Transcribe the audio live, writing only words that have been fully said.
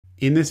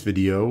In this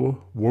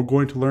video, we're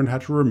going to learn how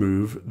to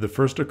remove the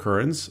first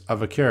occurrence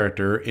of a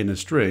character in a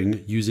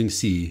string using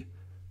C.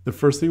 The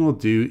first thing we'll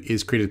do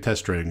is create a test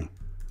string.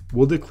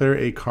 We'll declare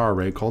a char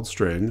array called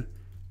string,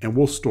 and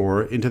we'll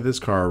store into this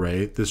char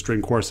array the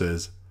string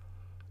courses.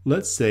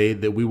 Let's say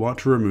that we want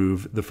to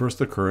remove the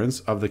first occurrence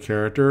of the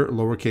character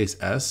lowercase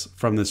s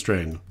from the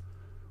string.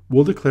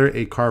 We'll declare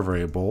a char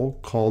variable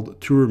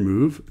called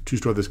toRemove to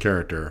store this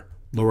character,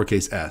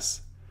 lowercase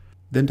s.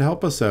 Then to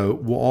help us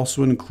out, we'll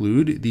also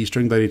include the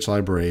string.h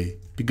library,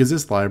 because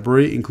this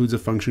library includes a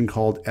function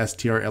called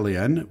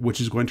strlen, which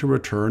is going to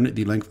return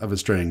the length of a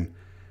string.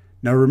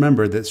 Now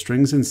remember that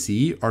strings in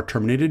C are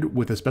terminated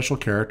with a special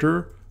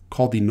character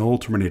called the null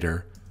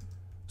terminator.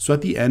 So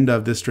at the end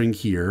of this string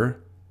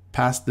here,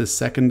 past this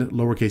second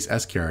lowercase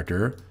s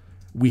character,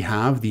 we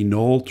have the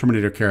null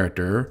terminator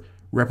character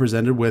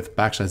represented with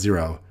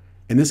 \0,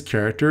 and this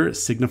character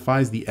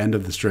signifies the end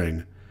of the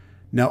string.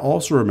 Now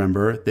also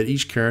remember that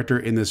each character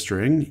in this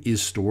string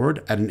is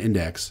stored at an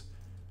index.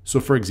 So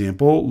for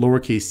example,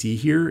 lowercase c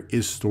here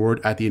is stored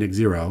at the index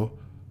 0,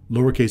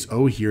 lowercase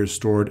o here is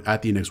stored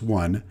at the index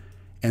 1,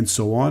 and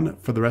so on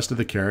for the rest of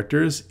the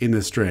characters in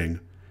this string.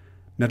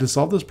 Now to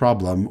solve this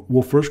problem,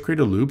 we'll first create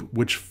a loop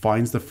which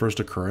finds the first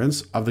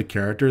occurrence of the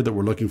character that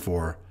we're looking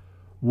for.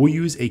 We'll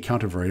use a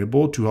counter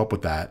variable to help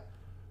with that.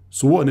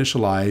 So we'll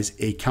initialize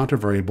a counter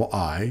variable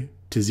I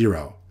to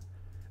 0.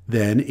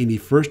 Then in the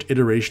first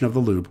iteration of the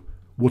loop,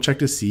 we'll check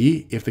to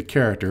see if the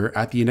character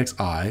at the index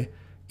I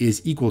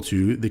is equal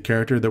to the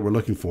character that we're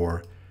looking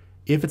for.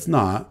 If it's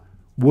not,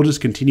 we'll just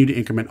continue to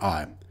increment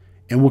I.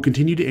 And we'll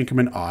continue to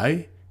increment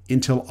I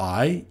until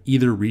I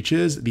either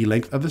reaches the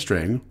length of the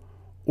string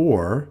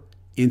or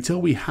until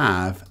we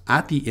have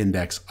at the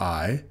index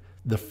I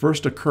the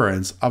first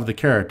occurrence of the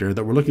character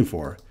that we're looking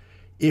for.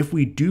 If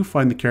we do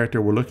find the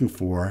character we're looking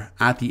for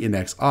at the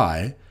index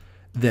I,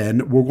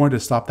 then we're going to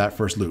stop that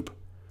first loop.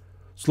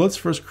 So let's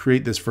first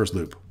create this first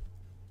loop.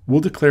 We'll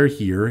declare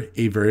here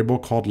a variable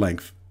called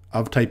length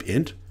of type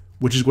int,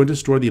 which is going to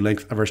store the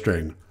length of our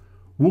string.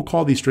 We'll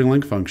call the string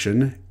length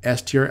function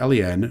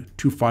strlen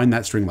to find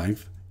that string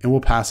length, and we'll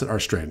pass it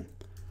our string.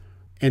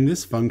 And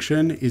this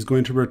function is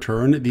going to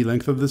return the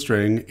length of the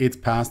string it's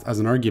passed as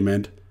an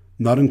argument,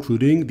 not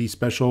including the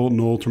special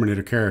null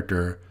terminator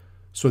character.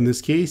 So in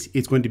this case,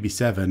 it's going to be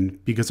 7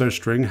 because our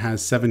string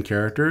has 7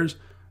 characters,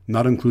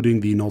 not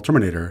including the null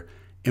terminator,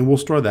 and we'll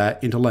store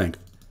that into length.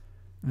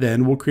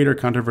 Then we'll create our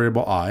counter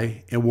variable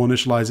I and we'll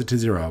initialize it to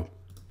 0.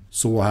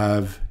 So we'll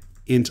have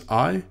int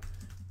I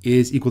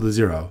is equal to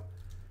 0.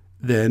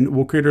 Then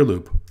we'll create our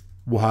loop.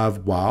 We'll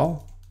have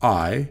while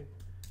I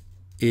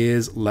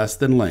is less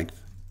than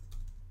length.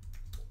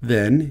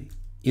 Then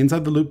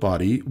inside the loop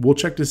body, we'll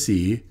check to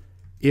see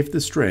if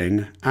the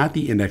string at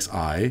the index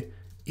I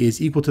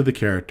is equal to the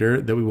character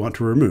that we want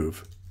to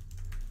remove.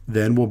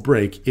 Then we'll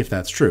break if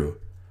that's true.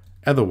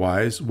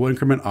 Otherwise, we'll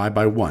increment I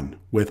by 1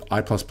 with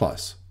I++.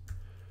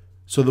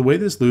 So the way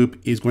this loop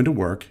is going to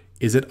work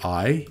is that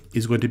I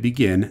is going to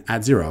begin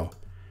at 0.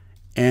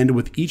 And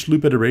with each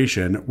loop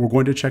iteration, we're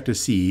going to check to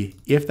see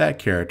if that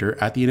character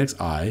at the index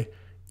I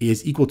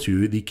is equal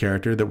to the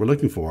character that we're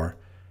looking for.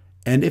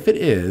 And if it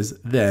is,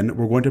 then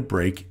we're going to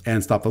break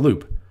and stop the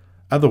loop.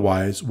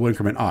 Otherwise, we'll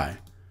increment I.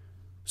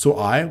 So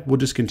I will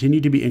just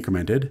continue to be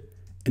incremented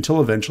until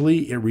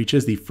eventually it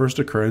reaches the first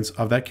occurrence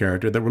of that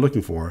character that we're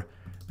looking for.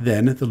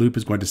 Then the loop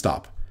is going to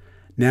stop.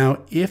 Now,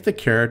 if the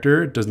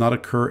character does not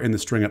occur in the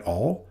string at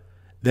all,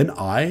 then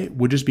I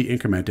would just be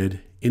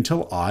incremented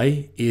until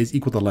I is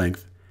equal to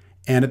length.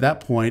 And at that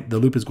point, the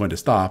loop is going to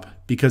stop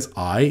because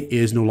I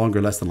is no longer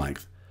less than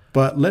length.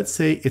 But let's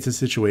say it's a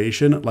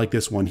situation like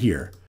this one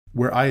here,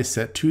 where I is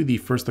set to the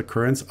first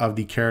occurrence of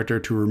the character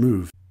to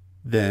remove.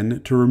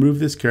 Then to remove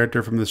this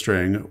character from the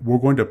string, we're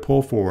going to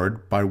pull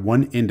forward by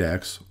 1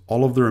 index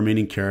all of the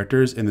remaining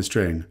characters in the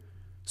string.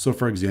 So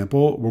for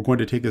example, we're going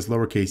to take this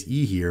lowercase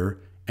e here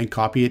and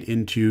copy it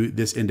into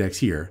this index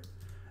here.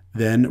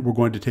 Then we're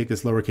going to take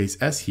this lowercase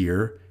s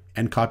here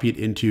and copy it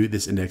into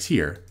this index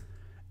here.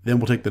 Then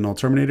we'll take the null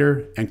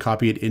terminator and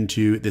copy it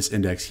into this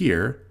index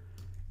here.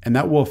 And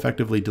that will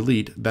effectively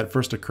delete that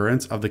first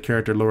occurrence of the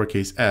character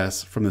lowercase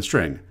s from the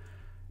string.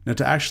 Now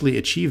to actually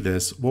achieve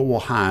this, what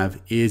we'll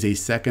have is a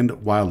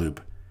second while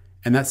loop.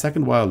 And that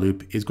second while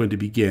loop is going to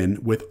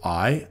begin with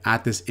I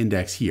at this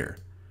index here.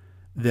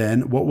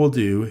 Then what we'll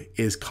do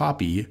is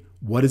copy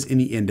what is in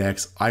the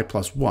index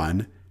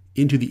I+1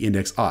 into the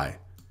index I.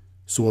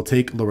 So we'll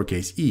take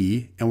lowercase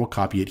e and we'll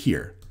copy it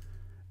here.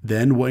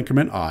 Then we'll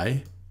increment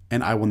I,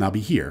 and I will now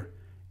be here.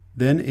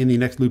 Then in the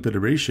next loop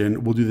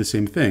iteration, we'll do the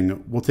same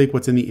thing. We'll take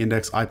what's in the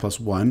index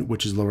I+1,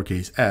 which is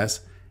lowercase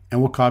s, and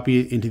we'll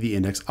copy it into the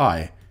index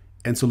I.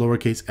 And so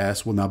lowercase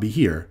s will now be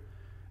here.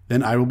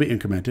 Then I will be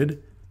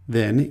incremented.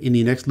 Then in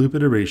the next loop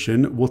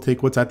iteration, we'll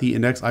take what's at the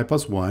index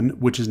I+1,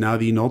 which is now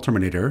the null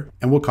terminator,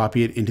 and we'll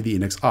copy it into the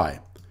index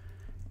I.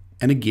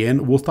 And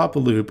again, we'll stop the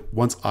loop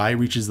once I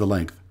reaches the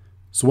length.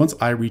 So once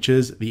I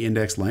reaches the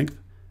index length,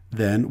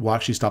 then we'll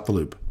actually stop the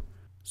loop.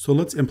 So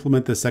let's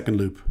implement the second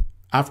loop.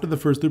 After the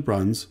first loop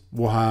runs,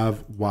 we'll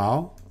have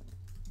while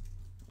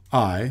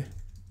I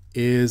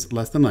is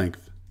less than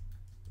length.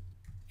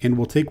 And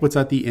we'll take what's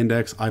at the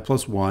index I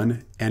plus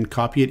 1 and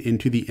copy it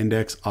into the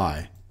index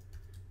I.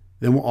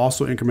 Then we'll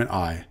also increment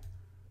I.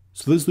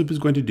 So this loop is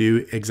going to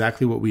do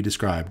exactly what we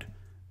described.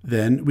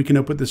 Then we can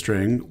output the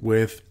string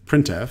with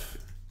printf,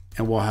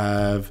 and we'll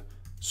have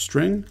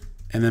string,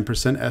 and then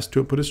 %s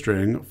to output a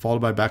string,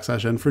 followed by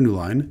 \n for new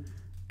line,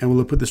 and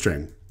we'll output the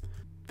string.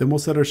 Then we'll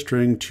set our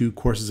string to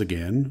courses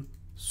again.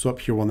 So up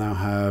here we'll now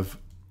have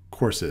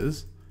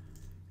courses,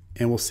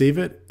 and we'll save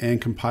it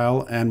and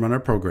compile and run our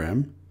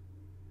program.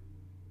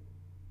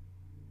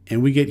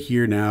 And we get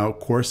here now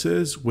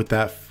courses with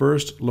that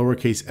first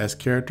lowercase s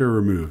character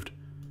removed.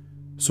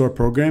 So our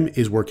program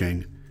is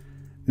working.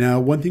 Now,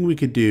 one thing we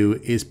could do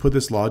is put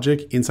this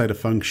logic inside a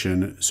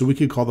function, so we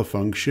could call the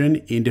function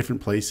in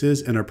different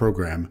places in our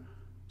program.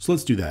 So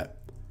let's do that.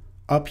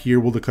 Up here,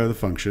 we'll declare the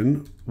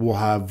function. We'll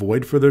have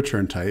void for the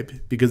return type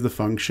because the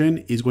function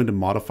is going to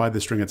modify the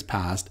string it's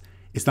passed.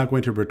 It's not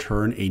going to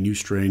return a new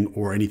string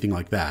or anything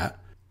like that.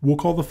 We'll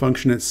call the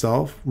function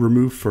itself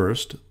remove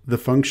first. The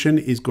function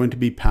is going to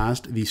be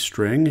passed the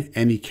string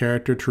and the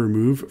character to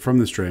remove from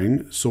the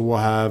string. So we'll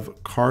have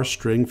char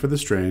string for the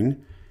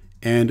string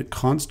and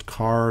const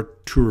char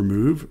to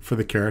remove for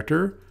the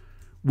character.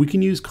 We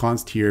can use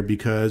const here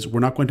because we're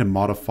not going to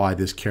modify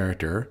this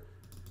character.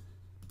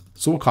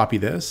 So we'll copy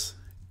this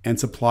and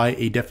supply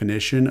a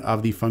definition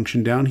of the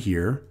function down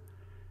here.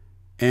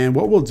 And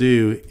what we'll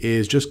do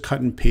is just cut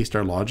and paste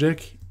our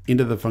logic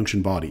into the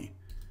function body.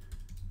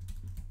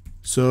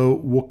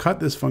 So we'll cut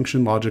this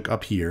function logic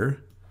up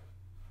here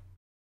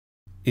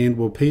and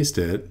we'll paste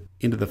it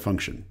into the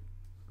function.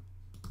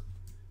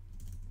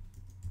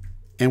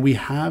 And we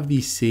have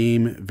the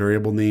same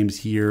variable names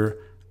here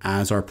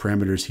as our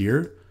parameters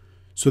here.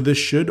 So this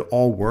should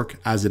all work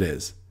as it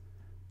is.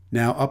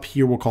 Now up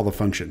here, we'll call the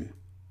function.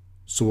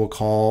 So we'll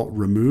call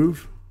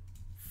remove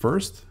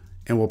first,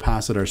 and we'll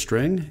pass it our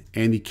string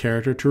and the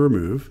character to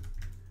remove.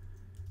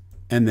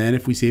 And then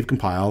if we save,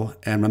 compile,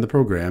 and run the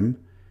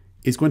program,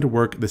 it's going to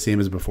work the same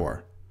as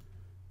before.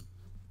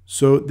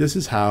 So this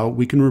is how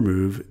we can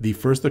remove the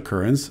first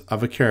occurrence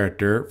of a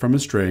character from a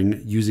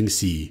string using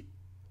C.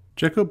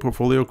 Check out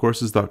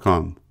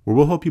portfoliocourses.com, where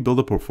we'll help you build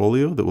a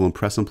portfolio that will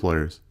impress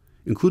employers,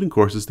 including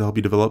courses to help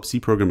you develop C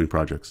programming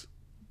projects.